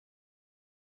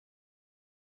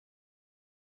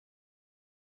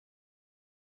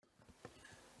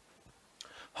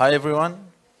Hi everyone,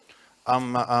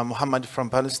 I'm Muhammad from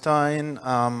Palestine.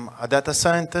 I'm a data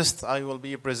scientist. I will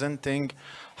be presenting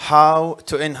how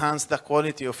to enhance the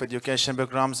quality of education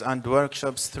programs and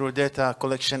workshops through data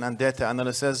collection and data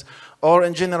analysis, or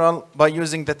in general by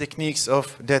using the techniques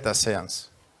of data science.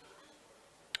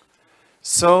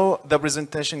 So the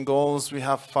presentation goals, we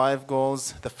have 5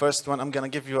 goals. The first one, I'm going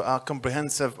to give you a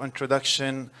comprehensive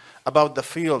introduction about the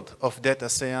field of data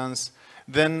science.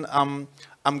 Then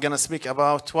I'm going to speak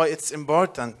about why it's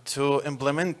important to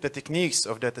implement the techniques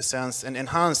of data science in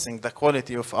enhancing the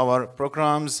quality of our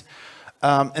programs.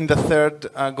 In the third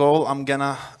goal, I'm going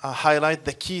to highlight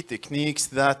the key techniques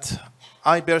that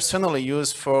I personally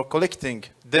use for collecting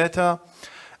data.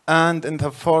 And in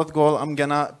the fourth goal, I'm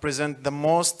going to present the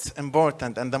most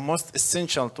important and the most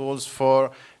essential tools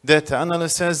for data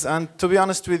analysis. And to be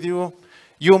honest with you,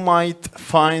 you might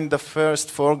find the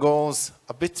first 4 goals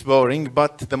a bit boring,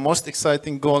 but the most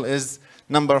exciting goal is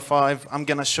number 5. I'm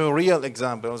going to show real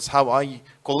examples how I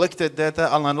collected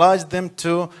data, analyzed them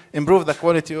to improve the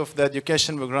quality of the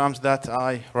education programs that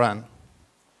I ran.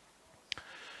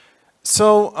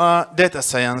 So data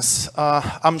science,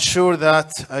 I'm sure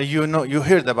that you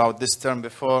heard about this term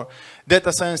before.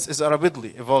 Data science is a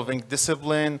rapidly evolving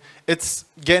discipline. It's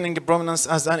gaining prominence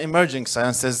as an emerging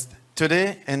science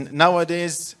today and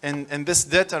nowadays in this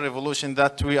data revolution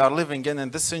that we are living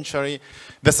in this century.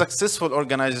 The successful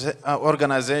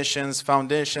organizations,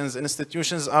 foundations,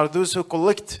 institutions are those who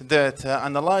collect data,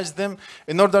 analyze them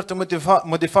in order to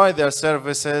modify their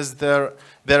services, their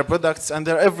products and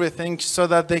their everything so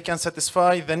that they can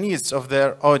satisfy the needs of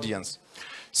their audience.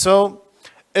 So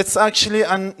it's actually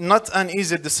not an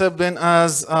easy discipline,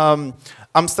 as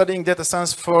I'm studying data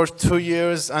science for 2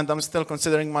 years and I'm still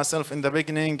considering myself in the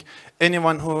beginning.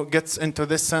 Anyone who gets into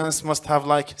this science must have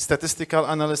like statistical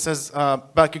analysis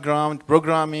background,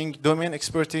 programming, domain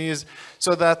expertise,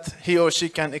 so that he or she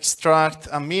can extract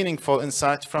a meaningful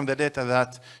insight from the data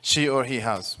that she or he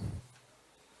has.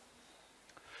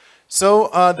 So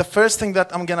the first thing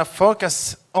that I'm going to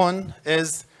focus on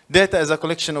is data as a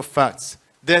collection of facts.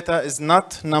 Data is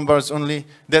not numbers only.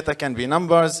 Data can be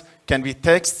numbers, can be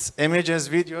texts, images,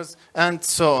 videos, and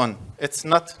so on. It's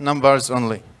not numbers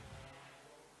only.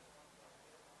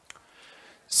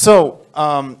 So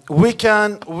we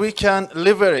can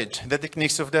leverage the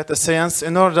techniques of data science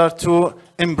in order to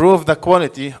improve the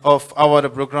quality of our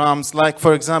programs. Like,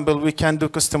 for example, we can do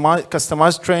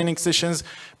customized training sessions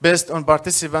based on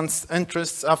participants'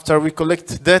 interests. After we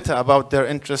collect data about their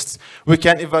interests, we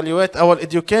can evaluate our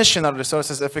educational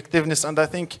resources effectiveness. And I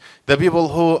think the people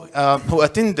who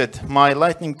attended my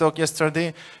lightning talk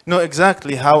yesterday know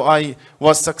exactly how I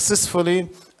successfully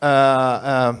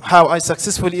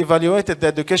evaluated the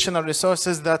educational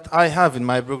resources that I have in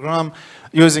my program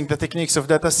using the techniques of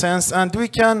data science. And we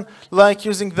can, like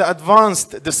using the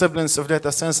advanced disciplines of data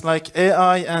science like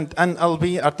AI and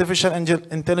NLP, artificial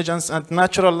intelligence and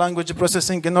natural language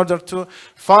processing, in order to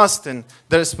fasten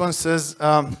the responses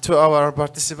to our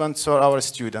participants or our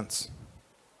students.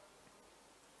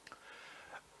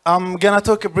 I'm going to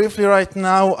talk briefly right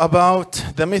now about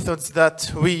the methods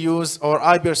that we use, or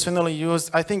I personally use.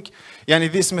 I think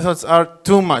these methods are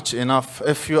too much enough.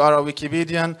 If you are a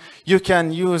Wikipedian, you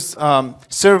can use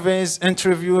surveys,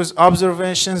 interviews,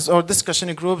 observations, or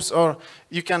discussion groups, or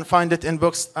you can find it in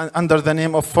books under the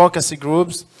name of focus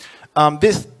groups.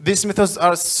 These methods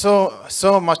are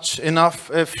so much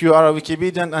enough if you are a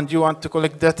Wikipedian and you want to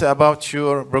collect data about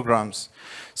your programs.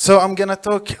 So I'm going to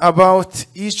talk about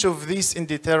each of these in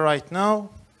detail right now.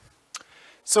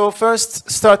 So first,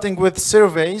 starting with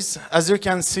surveys, as you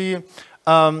can see,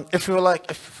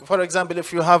 for example,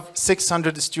 if you have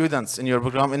 600 students in your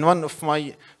program, in one of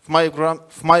my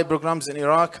programs in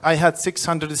Iraq, I had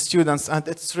 600 students, and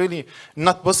it's really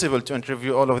not possible to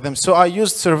interview all of them. So I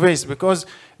used surveys because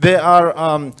they are,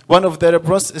 one of their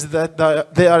pros is that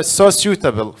they are so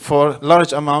suitable for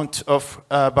large amount of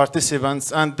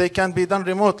participants, and they can be done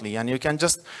remotely. And you can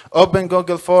just open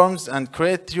Google Forms and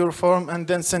create your form and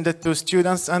then send it to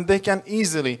students, and they can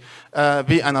easily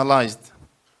be analyzed.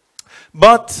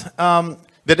 But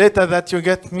the data that you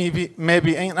get may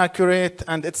be inaccurate,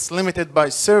 and it's limited by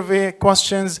survey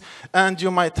questions, and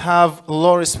you might have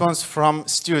low response from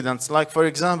students. Like, for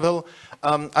example,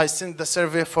 I sent the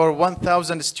survey for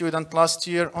 1,000 students last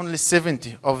year. Only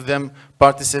 70 of them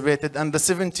participated, and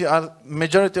the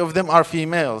majority of them are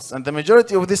females, and the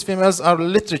majority of these females are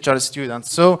literature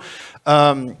students. So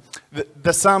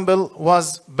the sample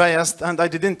was biased, and I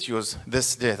didn't use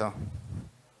this data.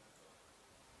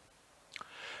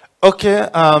 Okay,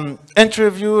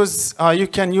 interviews, you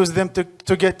can use them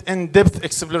to get in-depth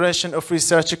exploration of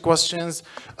research questions.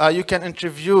 You can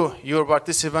interview your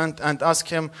participant and ask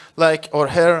him, like, or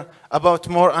her, about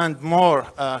more and more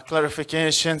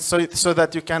clarification so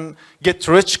that you can get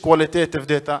rich qualitative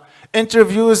data.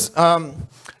 Interviews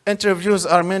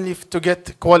are mainly to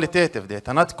get qualitative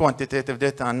data, not quantitative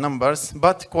data and numbers,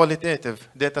 but qualitative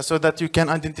data so that you can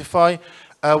identify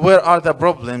where are the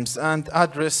problems and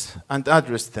address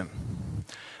them.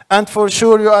 And for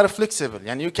sure, you are flexible,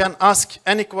 and you can ask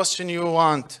any question you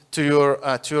want to your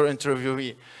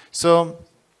interviewee. So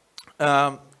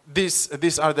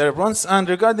these are their cons, and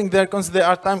regarding their cons, they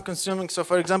are time consuming. So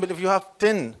for example, if you have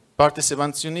 10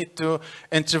 participants, you need to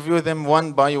interview them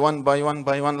one by one.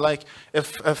 Like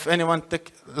if anyone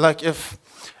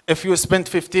if you spend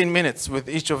 15 minutes with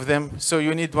each of them, so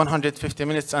you need 150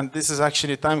 minutes, and this is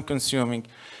actually time consuming.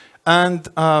 And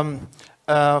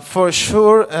for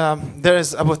sure, there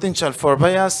is a potential for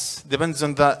bias, depends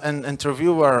on the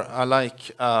interviewer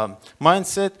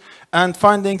mindset, and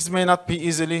findings may not be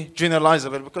easily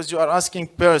generalizable because you are asking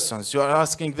persons, you are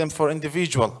asking them for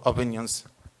individual opinions.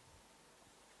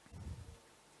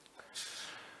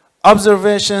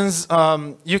 Observations,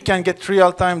 you can get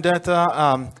real-time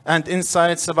data and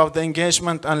insights about the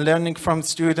engagement and learning from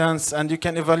students, and you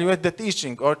can evaluate the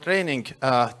teaching or training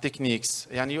techniques.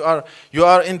 And you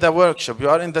are in the workshop, you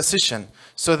are in the session,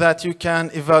 so that you can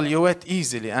evaluate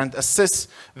easily and assess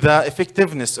the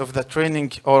effectiveness of the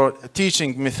training or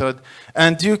teaching method.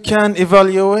 And you can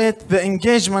evaluate the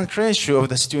engagement ratio of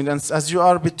the students as you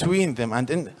are between them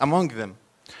and among them.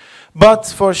 But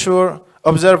for sure,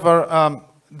 observer,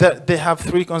 they have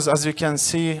three cons, as you can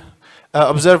see: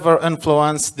 observer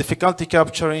influence, difficulty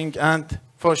capturing, and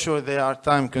for sure they are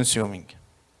time consuming.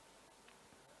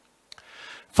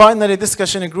 Finally,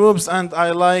 discussion groups, and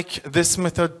I like this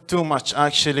method too much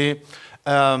actually.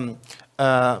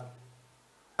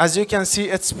 As you can see,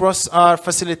 its pros are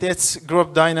facilitates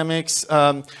group dynamics,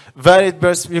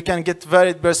 you can get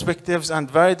varied perspectives and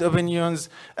varied opinions,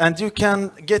 and you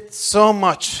can get so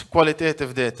much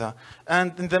qualitative data.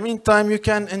 And in the meantime, you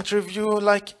can interview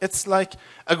it's like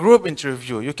a group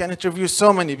interview. You can interview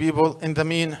so many people in the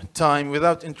meantime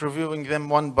without interviewing them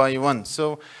one by one.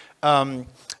 So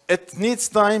it needs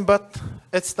time, but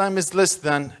its time is less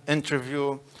than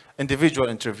individual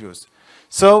interviews.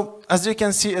 So as you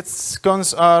can see, its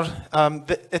cons are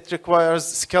it requires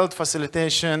skilled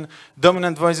facilitation,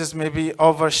 dominant voices maybe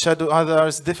overshadow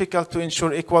others, difficult to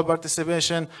ensure equal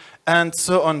participation, and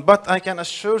so on. But I can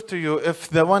assure to you, if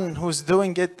the one who's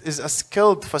doing it is a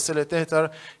skilled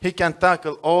facilitator, he can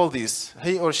tackle all these,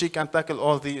 he or she can tackle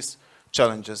all these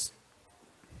challenges.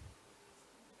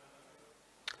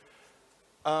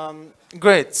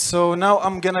 Great, so now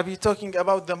I'm gonna be talking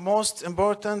about the most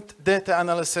important data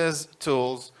analysis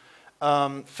tools.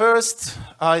 First,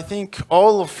 I think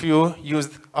all of you use,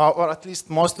 or at least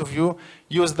most of you,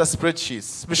 use the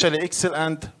spreadsheets, especially Excel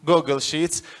and Google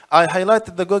Sheets. I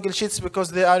highlighted the Google Sheets because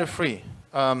they are free.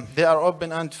 They are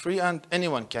open and free, and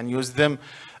anyone can use them.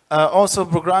 Also,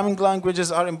 programming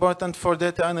languages are important for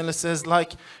data analysis.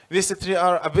 Like these three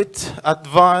are a bit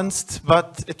advanced,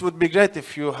 but it would be great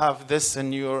if you have this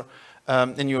in your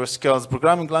skills.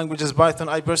 Programming languages, Python.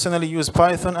 I personally use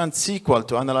Python and SQL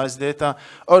to analyze data.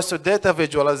 Also, data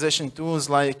visualization tools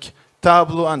like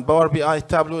Tableau and Power BI.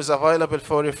 Tableau is available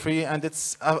for free, and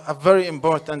it's a very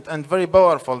important and very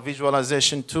powerful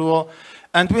visualization tool.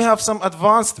 And we have some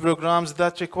advanced programs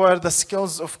that require the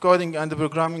skills of coding and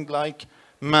programming, like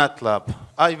MATLAB.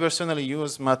 I personally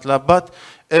use MATLAB, but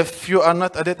if you are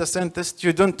not a data scientist,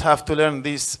 you don't have to learn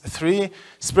these three.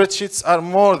 Spreadsheets are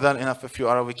more than enough if you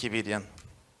are a Wikipedian.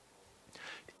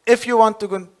 If you want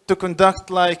to conduct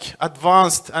like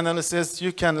advanced analysis,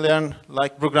 you can learn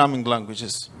like programming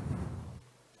languages.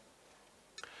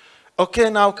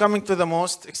 Okay, now coming to the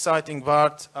most exciting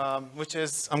part, which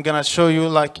is I'm gonna show you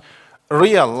like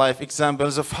real life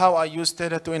examples of how I use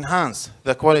data to enhance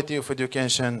the quality of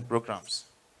education programs.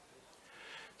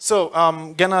 So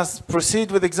I'm gonna proceed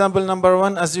with example number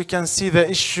one. As you can see, the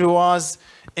issue was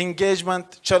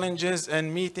engagement challenges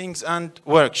in meetings and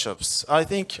workshops. I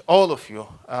think all of you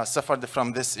suffered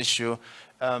from this issue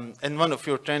in one of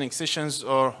your training sessions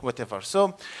or whatever.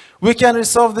 So we can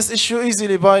resolve this issue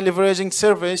easily by leveraging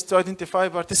surveys to identify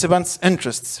participants'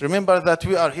 interests. Remember that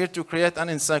we are here to create an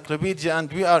encyclopedia,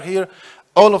 and we are here,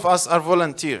 all of us are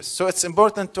volunteers. So it's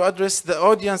important to address the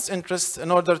audience interests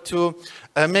in order to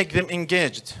make them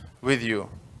engaged with you.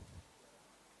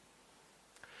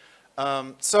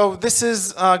 So this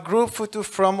is a group photo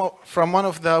from one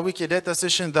of the Wikidata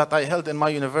sessions that I held in my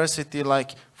university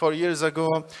like 4 years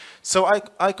ago. So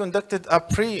I conducted a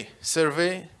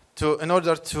pre-survey in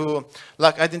order to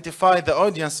like identify the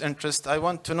audience interest. I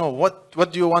want to know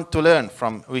what do you want to learn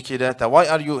from Wikidata? Why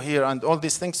are you here? And all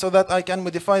these things, so that I can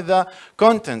modify the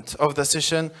content of the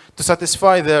session to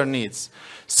satisfy their needs.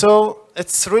 So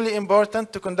it's really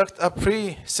important to conduct a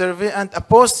pre-survey and a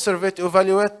post-survey to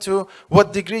evaluate to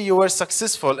what degree you were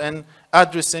successful in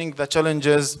addressing the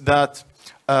challenges that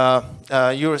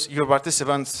your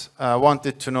participants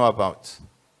wanted to know about.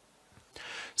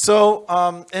 So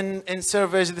in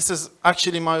surveys, this is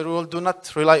actually my rule: do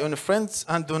not rely on friends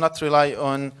and do not rely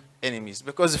on enemies,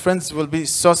 because friends will be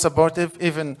so supportive.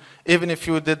 Even if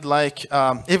you did like,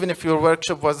 even if your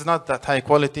workshop was not that high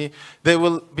quality, they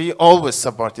will be always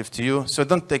supportive to you. So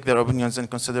don't take their opinions in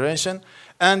consideration.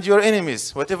 And your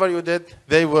enemies, whatever you did,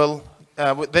 they will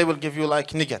give you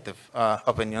like negative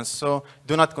opinions. So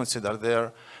do not consider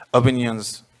their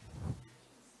opinions.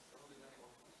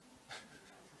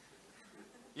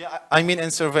 Yeah, I mean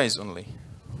in surveys only.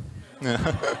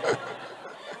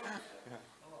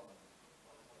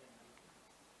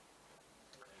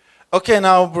 Okay,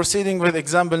 now proceeding with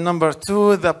example number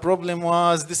 2, the problem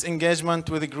was disengagement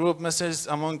with group messages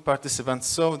among participants.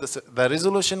 So the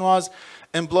resolution was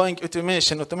employing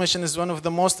automation. Automation is one of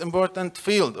the most important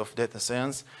field of data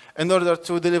science in order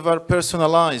to deliver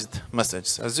personalized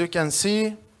messages. As you can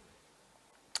see,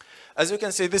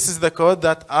 this is the code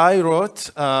that I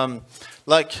wrote.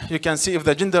 Like you can see, if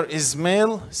the gender is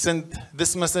male, send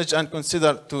this message and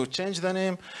consider to change the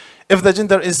name. If the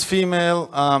gender is female,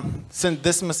 send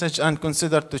this message and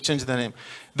consider to change the name.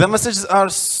 The messages are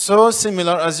so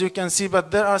similar, as you can see, but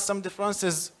there are some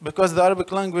differences because the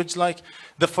Arabic language, like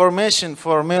the formation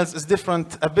for males is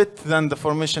different a bit than the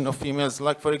formation of females.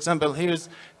 Like for example, here's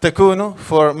takunu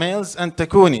for males and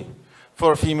takuni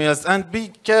for females. And be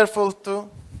careful to...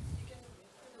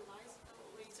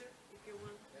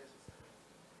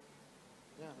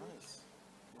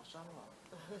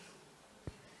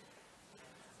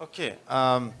 Okay,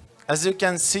 as you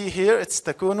can see here, it's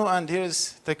takunu and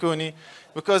here's takuni,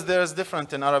 because there's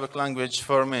different in Arabic language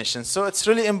formation. So it's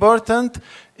really important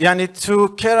to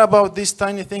care about these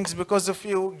tiny things, because if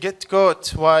you get caught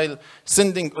while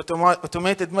sending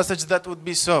automated message, that would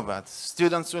be so bad.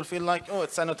 Students will feel like, oh,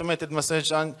 it's an automated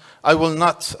message and I will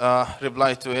not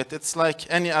reply to it. It's like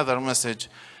any other message.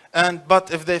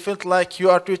 But if they felt like you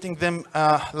are treating them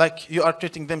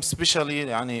specially,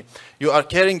 you are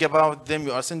caring about them,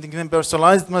 you are sending them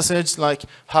personalized message like,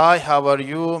 hi, how are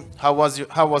you? How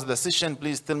was the session?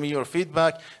 Please tell me your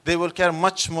feedback. They will care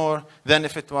much more than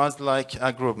if it was like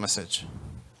a group message.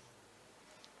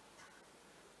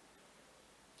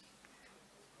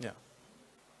 Yeah.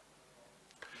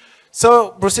 So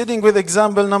proceeding with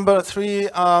example number 3,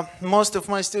 most of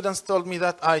my students told me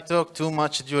that I talk too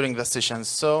much during the sessions.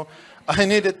 So I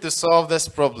needed to solve this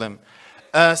problem.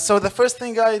 So the first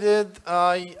thing I did,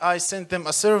 I sent them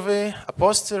a survey,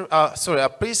 a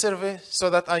pre-survey, so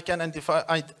that I can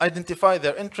identify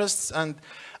their interests, and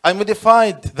I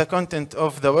modified the content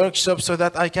of the workshop so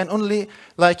that I can only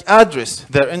address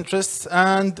their interests,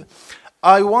 and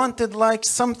I wanted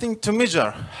something to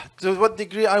measure to what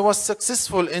degree I was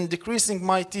successful in decreasing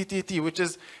my TTT, which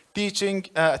is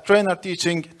trainer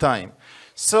teaching time.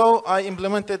 So I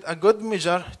implemented a good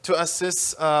measure to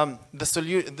assess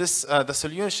the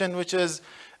solution, which is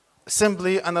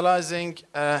simply analyzing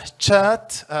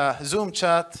Zoom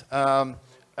chat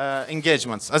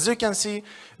engagements. As you can see,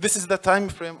 this is the time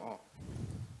frame. Oh.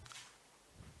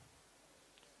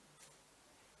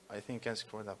 I think I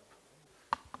screwed up.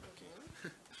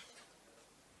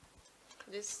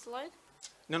 This slide?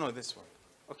 No, this one.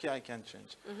 Okay, I can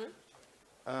change.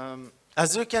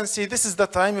 As you can see, this is the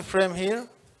time frame here.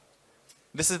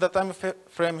 This is the time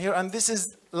frame here, and this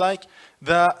is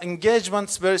the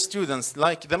engagements per students,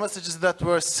 the messages that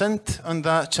were sent on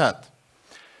the chat.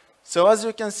 So as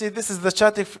you can see, this is the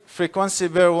chat frequency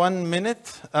per 1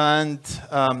 minute, and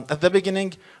at the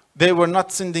beginning, they were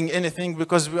not sending anything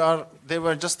because they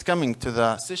were just coming to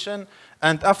the session.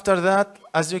 And after that,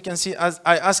 as you can see, as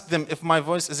I asked them if my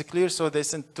voice is clear, so they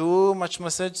sent too much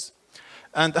message.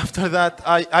 And after that,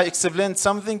 I explained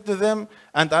something to them,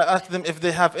 and I asked them if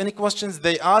they have any questions.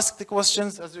 They asked the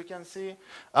questions, as you can see.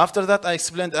 After that, I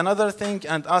explained another thing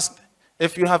and asked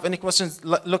if you have any questions.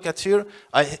 Look at here.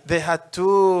 They had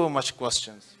too much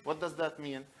questions. What does that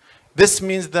mean? This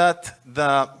means that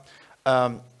the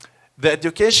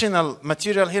educational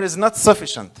material here is not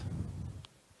sufficient.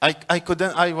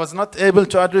 I was not able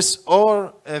to address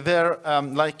all their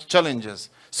challenges.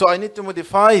 So I need to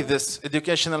modify this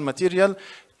educational material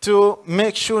to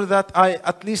make sure that I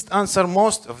at least answer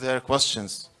most of their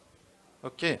questions.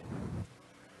 Okay.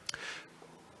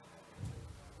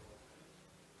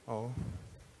 Oh.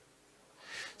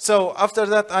 So after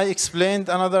that, I explained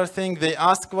another thing. They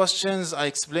asked questions. I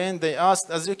explained. They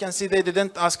asked. As you can see, they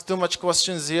didn't ask too much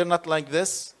questions here, not like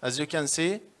this, as you can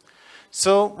see.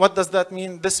 So what does that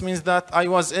mean? This means that I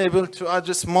was able to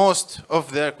address most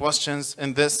of their questions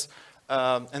in this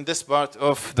part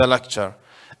of the lecture,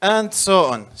 and so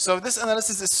on. So this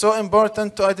analysis is so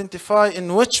important to identify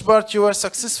in which part you were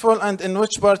successful and in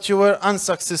which part you were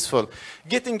unsuccessful.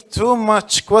 Getting too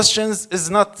much questions is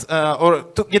not,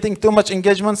 getting too much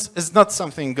engagements is not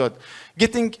something good.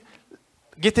 Getting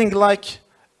like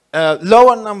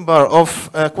lower number of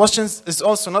questions is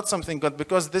also not something good,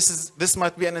 because this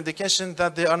might be an indication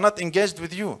that they are not engaged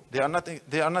with you. They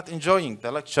are not enjoying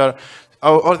the lecture,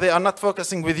 or they are not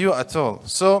focusing with you at all.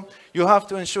 So you have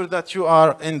to ensure that you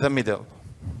are in the middle.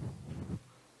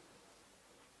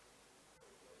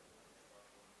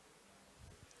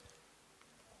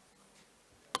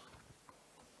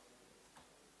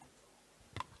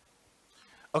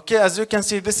 Okay, as you can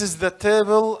see, this is the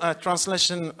table,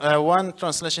 translation 1,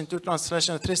 translation 2,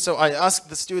 translation 3. So I asked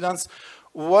the students,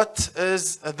 what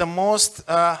is the most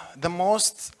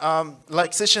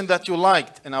like session that you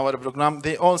liked in our program?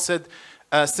 They all said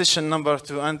session number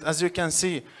 2. And as you can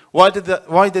see, why did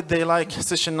they like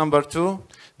session number 2?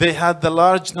 They had the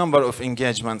large number of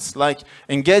engagements. Like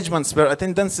engagements per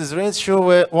attendances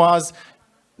ratio was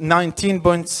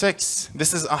 19.6.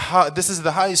 This is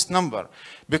the highest number.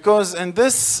 Because in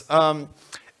this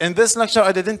lecture,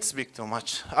 I didn't speak too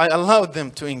much. I allowed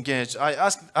them to engage. I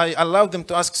allowed them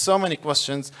to ask so many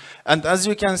questions. And as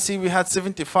you can see, we had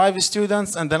 75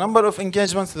 students, and the number of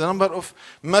engagements, the number of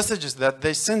messages that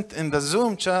they sent in the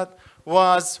Zoom chat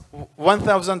was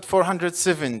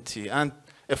 1,470. And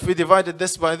if we divided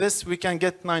this by this, we can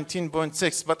get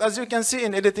 19.6. But as you can see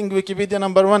in editing Wikipedia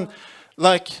number 1,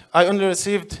 like I only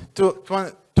received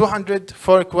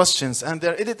 204 questions, and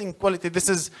their editing quality, this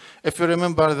is, if you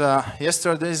remember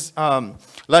yesterday's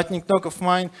lightning talk of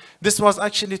mine, this was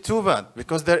actually too bad,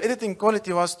 because their editing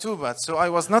quality was too bad. So I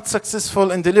was not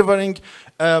successful in delivering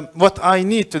what I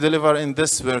need to deliver in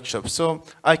this workshop. So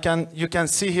you can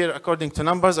see here, according to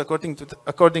numbers, according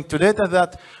to data,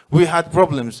 that we had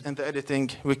problems in the editing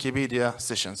Wikipedia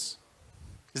sessions.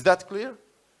 Is that clear?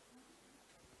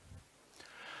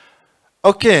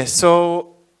 Okay,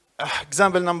 so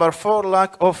example number 4,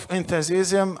 lack of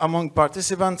enthusiasm among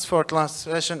participants for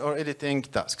translation or editing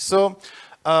tasks. So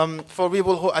for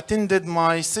people who attended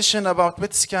my session about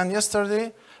PET-scan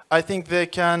yesterday, I think they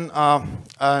can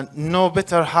know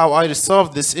better how I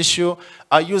resolved this issue.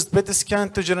 I used PET-scan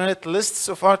to generate lists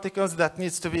of articles that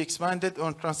needs to be expanded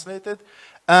or translated.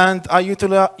 And I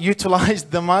utilized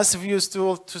the mass views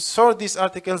tool to sort these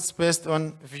articles based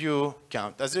on view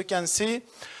count. As you can see,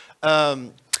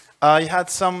 I had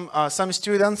some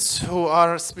students who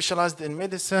are specialized in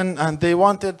medicine, and they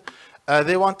wanted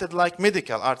like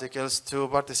medical articles to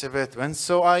participate in.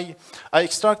 So I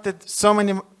extracted so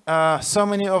many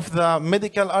of the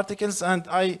medical articles, and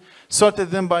I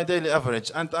sorted them by daily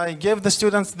average. And I gave the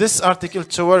students this article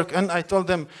to work, and I told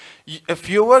them, if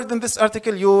you worked in this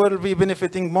article, you will be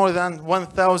benefiting more than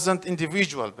 1,000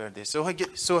 individual per day. So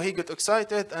he got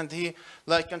excited, and he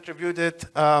like contributed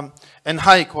in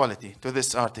high quality to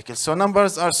this article. So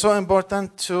numbers are so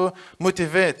important to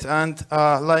motivate and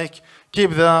like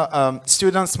keep the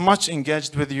students much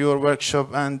engaged with your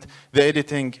workshop and the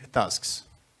editing tasks.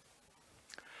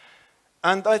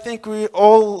 And I think we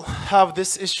all have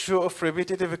this issue of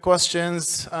repetitive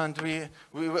questions, and we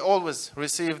always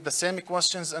receive the same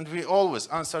questions, and we always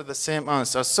answer the same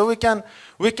answers. So we can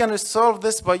resolve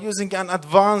this by using an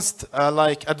advanced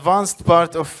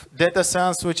part of data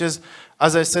science, which is,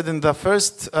 as I said in the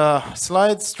first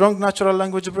slide, strong natural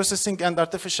language processing and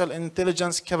artificial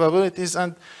intelligence capabilities.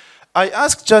 And I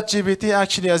asked ChatGPT,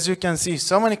 actually, as you can see,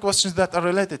 so many questions that are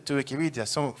related to Wikipedia.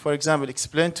 So, for example,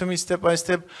 explain to me step by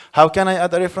step, how can I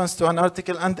add a reference to an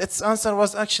article? And its answer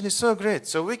was actually so great.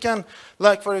 So we can,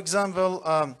 like, for example,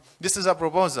 this is a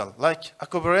proposal, like a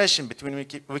cooperation between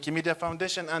Wikimedia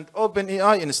Foundation and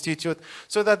OpenAI Institute,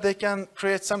 so that they can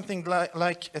create something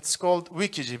like it's called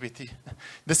WikiGPT.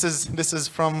 This is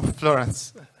from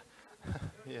Florence.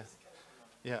 Yes.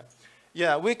 Yeah.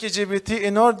 Yeah, WikiGPT,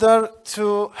 in order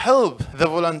to help the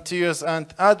volunteers and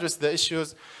address the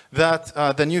issues that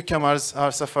the newcomers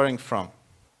are suffering from.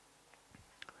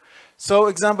 So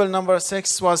example number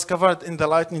 6 was covered in the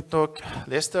lightning talk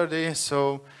yesterday.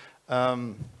 So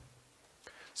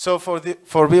So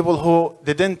for people who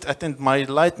didn't attend my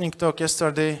lightning talk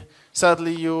yesterday,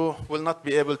 sadly you will not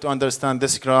be able to understand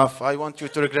this graph. I want you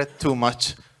to regret too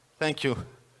much. Thank you.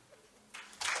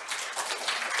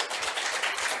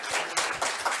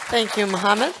 Thank you,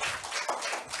 Mohammed.